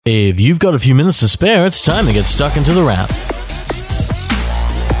If you've got a few minutes to spare, it's time to get stuck into the wrap.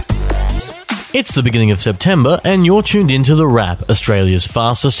 It's the beginning of September, and you're tuned into The Wrap, Australia's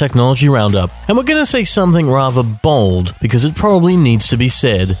fastest technology roundup. And we're going to say something rather bold, because it probably needs to be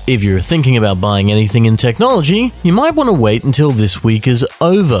said. If you're thinking about buying anything in technology, you might want to wait until this week is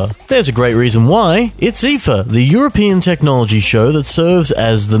over. There's a great reason why. It's IFA, the European technology show that serves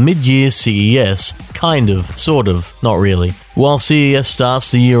as the mid-year CES. Kind of, sort of, not really. While CES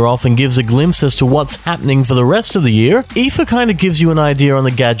starts the year off and gives a glimpse as to what's happening for the rest of the year, IFA kind of gives you an idea on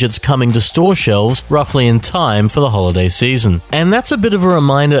the gadgets coming to store shelves roughly in time for the holiday season. And that's a bit of a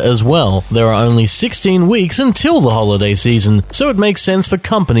reminder as well. There are only 16 weeks until the holiday season, so it makes sense for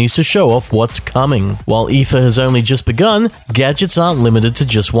companies to show off what's coming. While IFA has only just begun, gadgets aren't limited to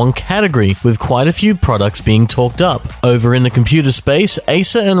just one category, with quite a few products being talked up. Over in the computer space,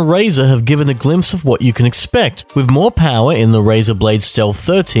 Acer and Razer have given a glimpse of what you can expect, with more power in the Razer Blade Stealth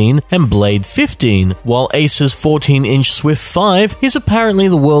 13 and Blade 15, while Acer's 14-inch Swift 5 is apparently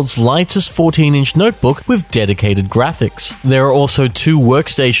the world's lightest 14-inch notebook with dedicated graphics. There are also two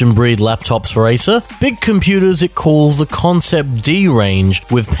workstation breed laptops for Acer, big computers it calls the Concept D range,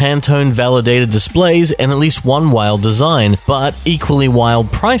 with Pantone validated displays and at least one wild design, but equally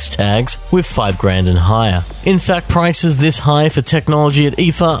wild price tags with $5,000 and higher. In fact, prices this high for technology at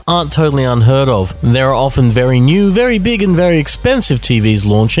IFA aren't totally unheard of. There are often very new, very big and very expensive TVs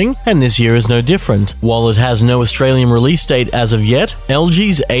launching, and this year is no different. While it has no Australian release date as of yet,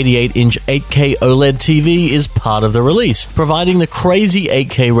 LG's 88-inch 8K OLED TV is part of the release, providing the crazy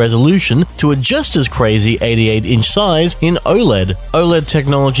 8K resolution to a just as crazy 88-inch size in OLED. OLED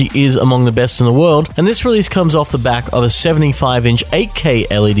technology is among the best in the world, and this release comes off the back of a 75-inch 8K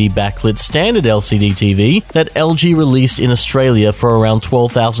LED backlit standard LCD TV that LG released in Australia for around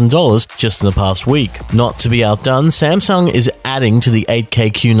 $12,000 just in the past week. Not to be outdone, Samsung is adding to the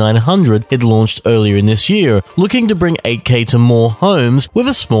 8K Q900 it launched earlier in this year, looking to bring 8K to more homes with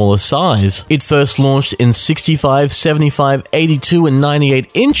a smaller size. It first launched in 65, 75, 82, and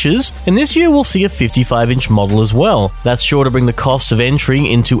 98 inches, and this year we'll see a 55-inch model as well. That's sure to bring the cost of entry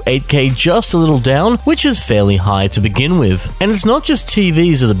into 8K just a little down, which is fairly high to begin with. And it's not just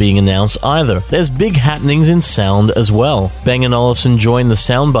TVs that are being announced either. There's big happenings in sound as well. Bang & Olufsen joined the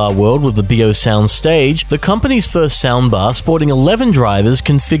soundbar world with the BO Sound Stage, the company's first soundbar sporting 11 drivers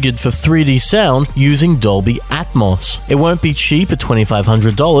configured for 3D sound using Dolby Atmos. It won't be cheap at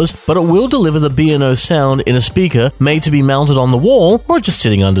 $2,500, but it will deliver the B&O sound in a speaker made to be mounted on the wall or just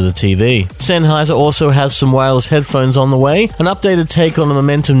sitting under the TV. Sennheiser also has some wireless headphones on the way, an updated take on the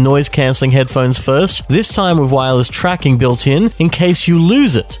Momentum noise-cancelling headphones first, this time with wireless tracking built in case you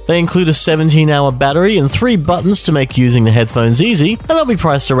lose it. They include a 17-hour battery and 3 buttons to make using the headphones easy, and they'll be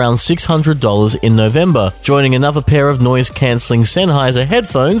priced around $600 in November, joining another pair of noise-cancelling Sennheiser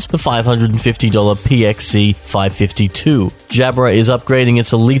headphones, the $550 PXC 552. Jabra is upgrading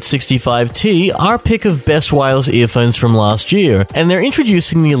its Elite 65T, our pick of best wireless earphones from last year, and they're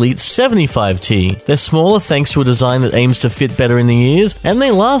introducing the Elite 75T. They're smaller thanks to a design that aims to fit better in the ears, and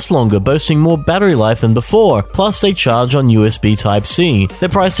they last longer, boasting more battery life than before, plus they charge on USB Type-C. They're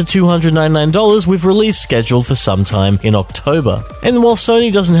priced at $299 with release scheduled for sometime in October. And while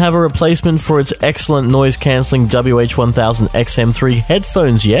Sony doesn't have a replacement for its excellent noise-cancelling WH-1000 XM3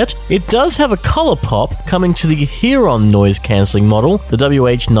 headphones yet, it does have a color pop coming to the Heron noise-cancelling model, the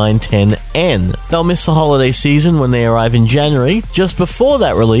WH-910N. They'll miss the holiday season when they arrive in January. Just before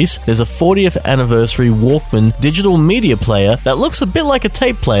that release, there's a 40th anniversary Walkman digital media player that looks a bit like a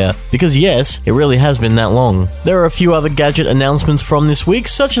tape player, because yes, it really has been that long. There are a few other gadget announcements from this week,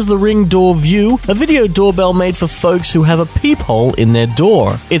 such as the Ring Door View, a video doorbell made for folks who have a peephole in their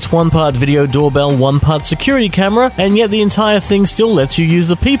door. It's one part video doorbell, one part security camera, and yet the entire thing still lets you use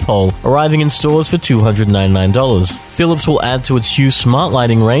the peephole, arriving in stores for $299. Philips will add to its Hue smart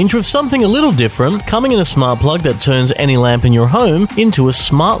lighting range with something a little different, coming in a smart plug that turns any lamp in your home into a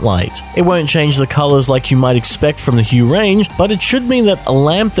smart light. It won't change the colors like you might expect from the Hue range, but it should mean that a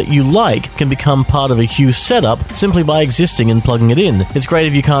lamp that you like can become part of a Hue setup simply by existing and plugging it in. It's great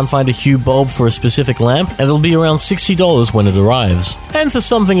if you can't find a Hue bulb for a specific lamp, and it'll be around $60 when it arrives. And for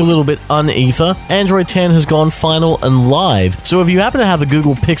something a little bit un-IFA, Android 10 has gone final and live, so if you happen to have a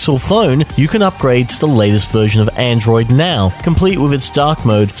Google Pixel phone, you can upgrade to the latest version of Android now, complete with its dark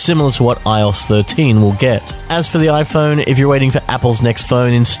mode, similar to what iOS 13 will get. As for the iPhone, if you're waiting for Apple's next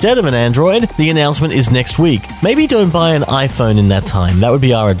phone instead of an Android, the announcement is next week. Maybe don't buy an iPhone in that time, that would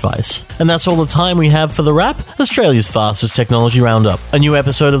be our advice. And that's all the time we have for The Wrap, Australia's fastest technology roundup. A new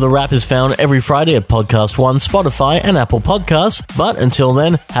episode of The Wrap is found every Friday at Podcast One, Spotify, and Apple Podcasts, but until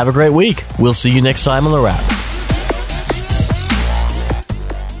then, have a great week. We'll see you next time on The Wrap.